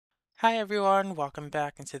Hi everyone, welcome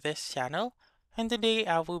back into this channel, and today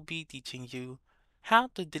I will be teaching you how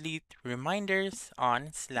to delete reminders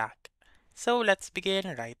on Slack. So let's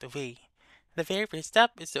begin right away. The very first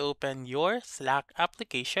step is to open your Slack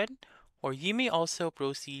application, or you may also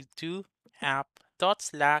proceed to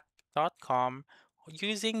app.slack.com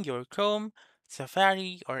using your Chrome,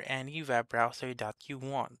 Safari, or any web browser that you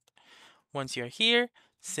want. Once you're here,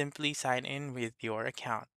 simply sign in with your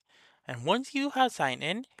account. And once you have signed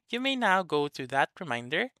in, you may now go to that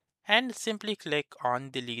reminder and simply click on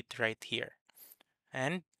delete right here.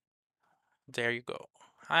 And there you go.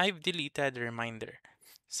 I've deleted the reminder.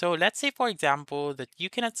 So let's say for example that you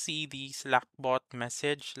cannot see the Slackbot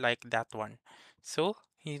message like that one. So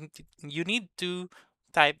you need to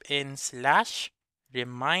type in slash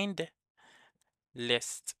remind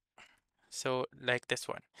list. So like this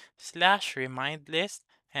one, slash remind list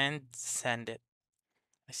and send it.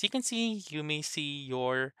 As you can see, you may see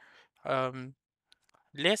your um,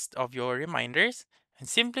 list of your reminders and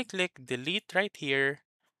simply click delete right here,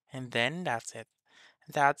 and then that's it.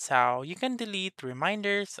 That's how you can delete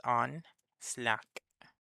reminders on Slack.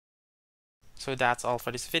 So that's all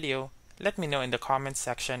for this video. Let me know in the comments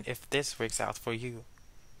section if this works out for you.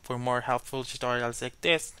 For more helpful tutorials like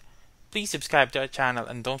this, please subscribe to our channel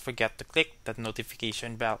and don't forget to click that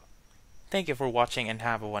notification bell. Thank you for watching and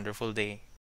have a wonderful day.